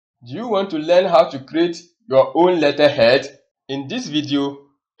Do you want to learn how to create your own letterhead? In this video,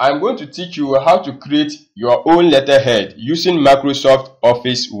 I'm going to teach you how to create your own letterhead using Microsoft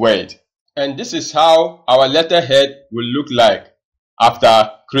Office Word. And this is how our letterhead will look like after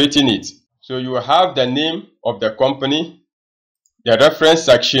creating it. So you will have the name of the company, the reference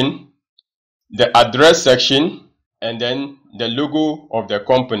section, the address section, and then the logo of the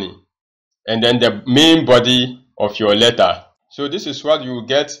company, and then the main body of your letter. So this is what you will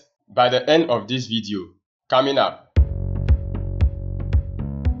get by the end of this video. Coming up.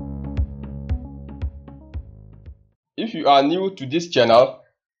 If you are new to this channel,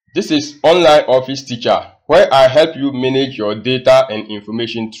 this is Online Office Teacher, where I help you manage your data and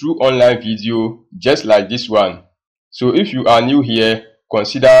information through online video just like this one. So if you are new here,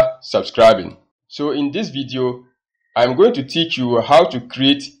 consider subscribing. So in this video, I'm going to teach you how to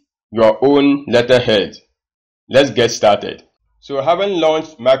create your own letterhead. Let's get started. So having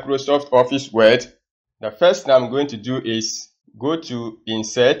launched Microsoft Office Word, the first thing I'm going to do is go to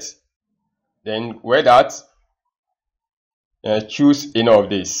Insert, then WordArt, and choose any of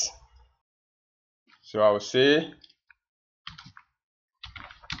this. So I'll say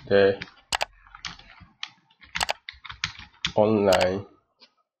the Online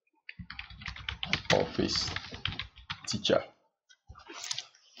Office Teacher.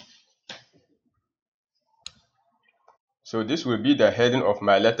 So this will be the heading of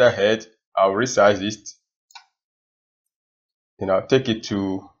my letterhead. I'll resize it. Then I'll take it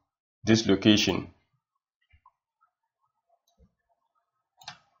to this location.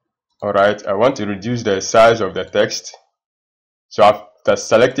 Alright, I want to reduce the size of the text. So after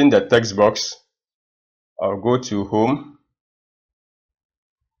selecting the text box, I'll go to Home,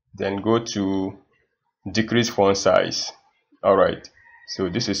 then go to Decrease Font Size. Alright, so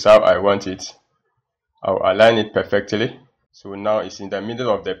this is how I want it. I'll align it perfectly. So now it's in the middle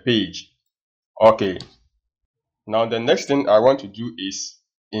of the page. Okay. Now the next thing I want to do is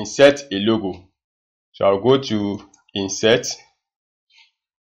insert a logo. So I'll go to Insert,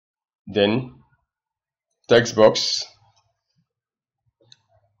 then Text Box.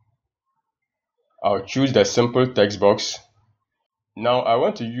 I'll choose the simple text box. Now I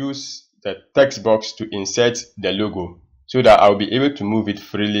want to use the text box to insert the logo so that I'll be able to move it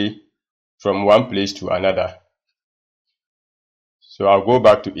freely from one place to another. So I'll go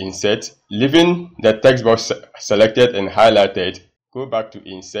back to Insert, leaving the text box selected and highlighted. Go back to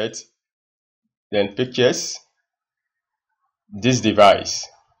Insert, then Pictures, this device.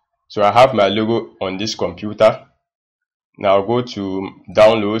 So I have my logo on this computer. Now I'll go to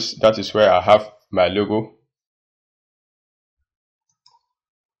Downloads. That is where I have my logo.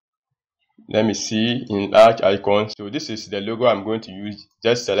 Let me see, Enlarge icon. So this is the logo I'm going to use.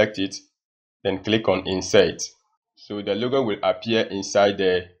 Just select it, then click on Insert. So the logo will appear inside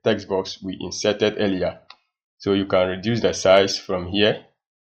the text box we inserted earlier. So you can reduce the size from here.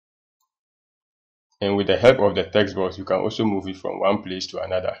 And with the help of the text box, you can also move it from one place to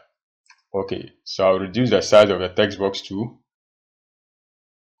another. Okay, so I'll reduce the size of the text box too.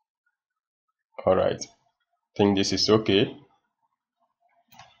 Alright, I think this is okay.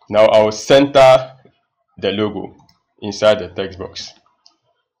 Now I'll center the logo inside the text box.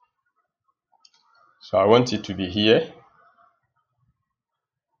 So I want it to be here.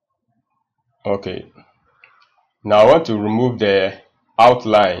 Okay. Now I want to remove the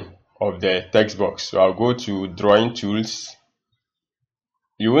outline of the text box. So I'll go to Drawing Tools.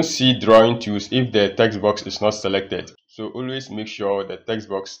 You won't see Drawing Tools if the text box is not selected. So always make sure the text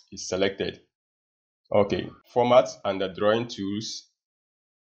box is selected. Okay. Format under Drawing Tools.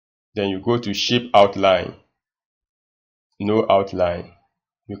 Then you go to Shape Outline. No outline.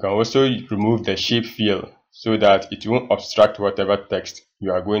 You can also remove the shape fill so that it won't obstruct whatever text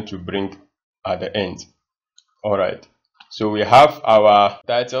you are going to bring at the end. Alright, so we have our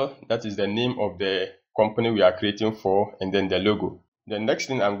title, that is the name of the company we are creating for, and then the logo. The next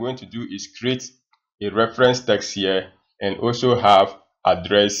thing I'm going to do is create a reference text here and also have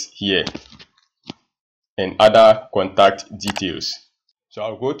address here and other contact details. So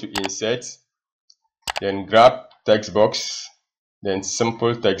I'll go to Insert, then grab text box, then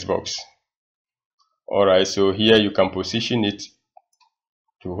simple text box. Alright, so here you can position it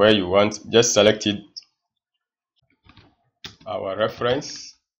to where you want. Just select it, our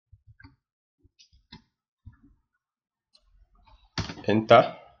reference,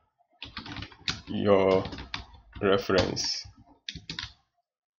 enter your reference.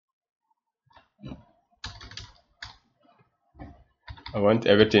 I want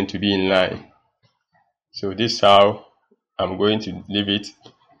everything to be in line. So this is how I'm going to leave it.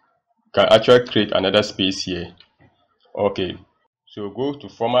 Can actually create another space here. Okay, So go to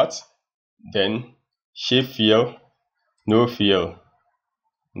format, then shape fill, no fill,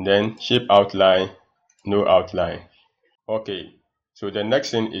 then shape outline, no outline. Okay, so the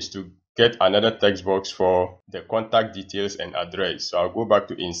next thing is to get another text box for the contact details and address. So I'll go back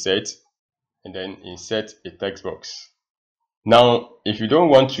to insert and then insert a text box. Now, if you don't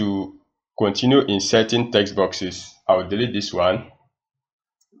want to continue inserting text boxes, I'll delete this one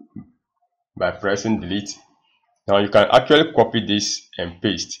by pressing delete. Now you can actually copy this and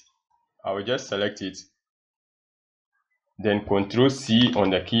paste. I will just select it, then Ctrl C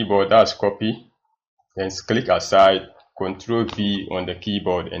on the keyboard, that's copy, then click aside, Ctrl V on the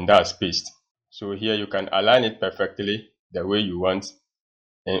keyboard, and that's paste. So here you can align it perfectly the way you want,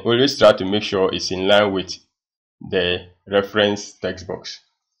 and always try to make sure it's in line with the reference text box.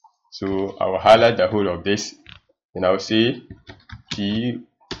 So I will highlight the whole of this, and I'll say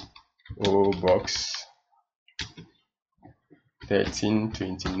PO Box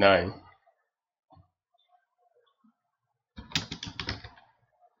 1329.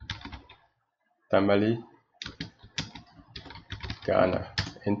 Tamale, Ghana.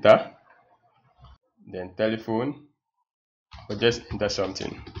 Enter. Then telephone, or just enter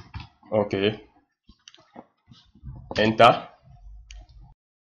something. Okay. Enter.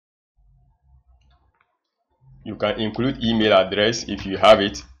 You can include email address if you have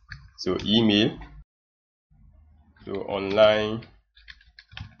it. So email. So online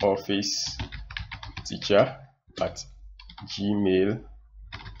office teacher at gmail.com.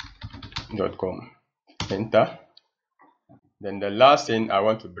 Enter. Then the last thing I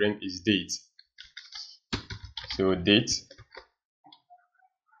want to bring is date. So date.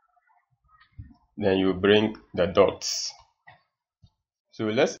 Then you bring the dots. So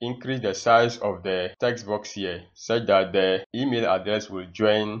let's increase the size of the text box here such that the email address will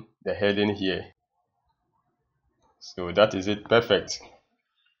join the heading here. So that is it, perfect.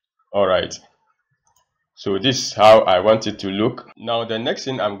 Alright. So this is how I want it to look. Now the next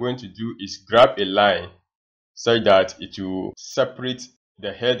thing I'm going to do is grab a line such that it will separate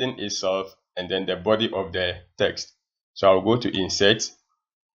the heading itself and then the body of the text. So I'll go to insert,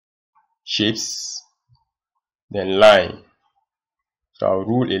 shapes, then line. So I'll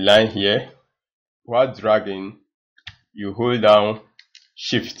rule a line here. While dragging, you hold down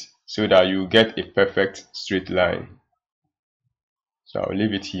shift so that you get a perfect straight line. So I'll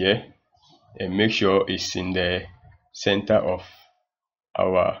leave it here and make sure it's in the center of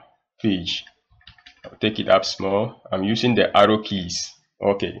our page. I'll take it up small. I'm using the arrow keys.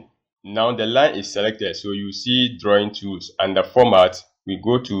 Okay. Now the line is selected, so you see drawing tools. Under format, we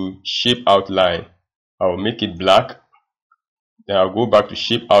go to shape outline. I will make it black. Then I'll go back to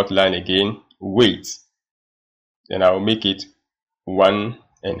shape outline again, weight. Then I'll make it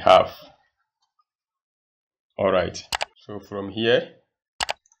 1.5. Alright. So from here,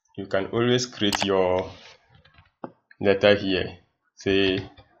 you can always create your letter here. Say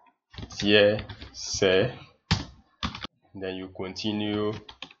here, say. Then you continue.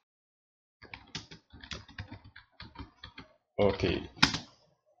 Okay.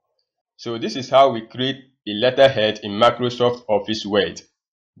 So this is how we create a letterhead in Microsoft Office Word.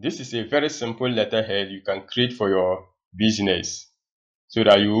 This is a very simple letterhead you can create for your business so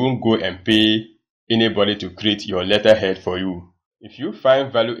that you won't go and pay anybody to create your letterhead for you. If you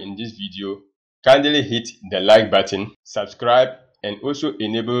find value in this video, kindly hit the like button, subscribe, and also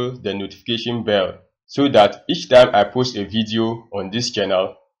enable the notification bell so that each time I post a video on this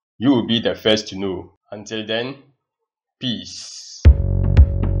channel, you will be the first to know. Until then, peace.